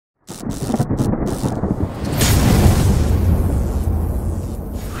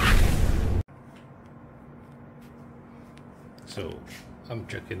I'm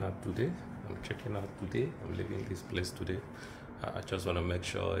checking out today. I'm leaving this place today. I just want to make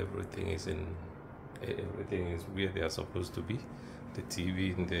sure everything is where they are supposed to be. The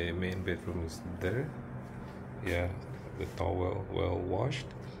TV in the main bedroom is there. Yeah, the towel well washed.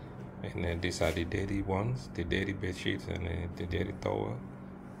 And then these are the dirty ones, the dirty bed sheets and the dirty towel.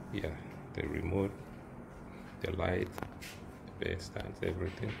 Yeah, the remote, the light, the bed stands,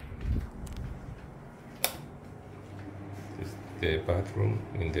 everything. This is the bathroom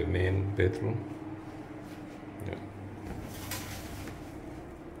in the main bedroom. Yeah,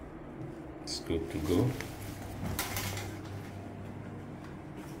 it's good to go.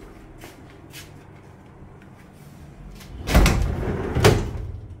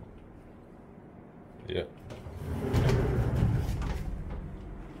 Yeah.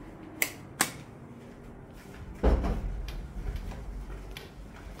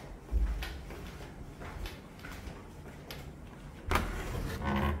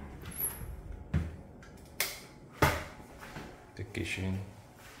 The kitchen,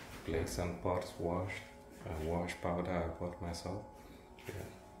 plates and pots washed, and wash powder I bought myself. Yeah.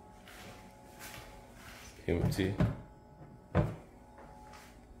 Empty.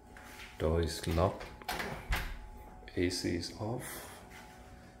 Door is locked. AC is off.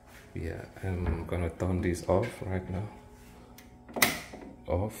 Yeah, I'm gonna turn this off right now.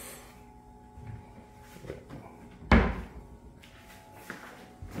 Off.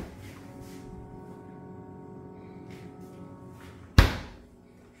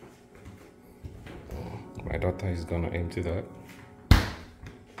 My daughter is gonna empty that.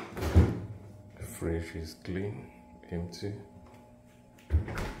 The fridge is clean, empty.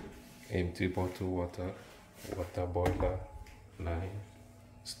 Empty bottle water boiler, 9.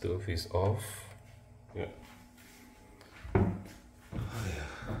 Stove is off. Yeah.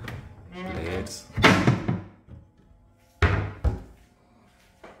 Plates.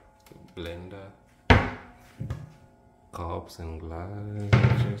 Blender. Cups and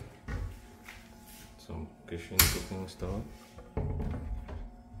glasses. Some kitchen cooking stuff.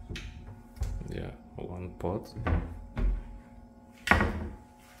 Yeah, one pot.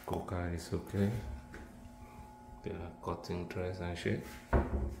 Cooker is okay. There are cutting trays and shit.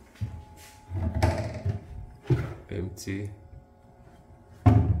 Empty.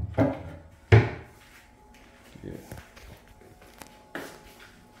 Yeah.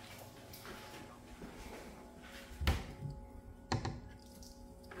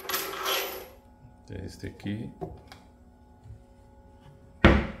 There is the key.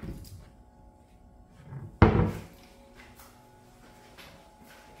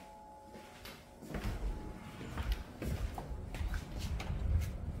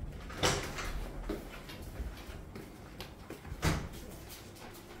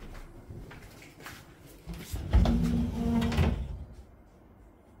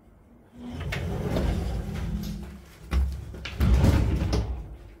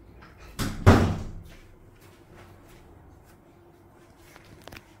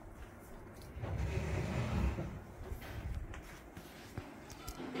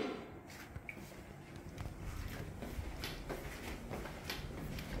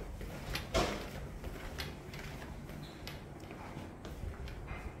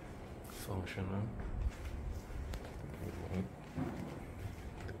 Functional.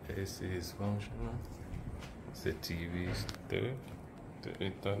 The AC is functional. The TV is there. The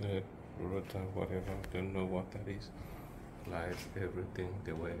internet, router, whatever. Don't know what that is. Lights, everything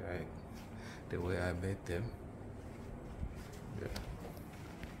the way I made them. Yeah.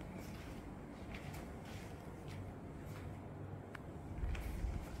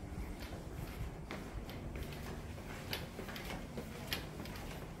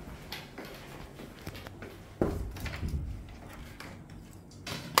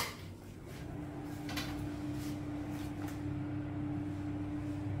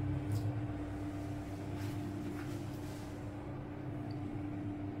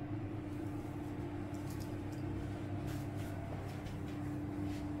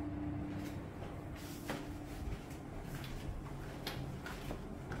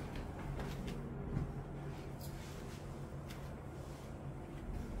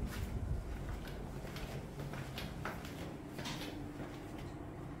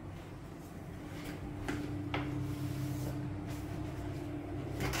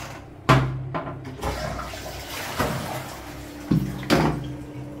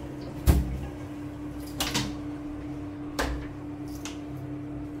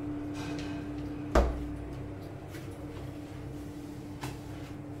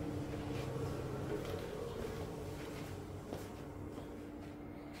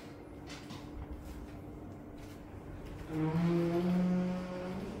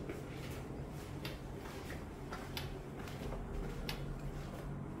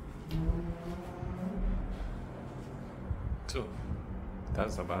 So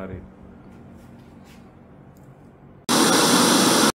that's about it.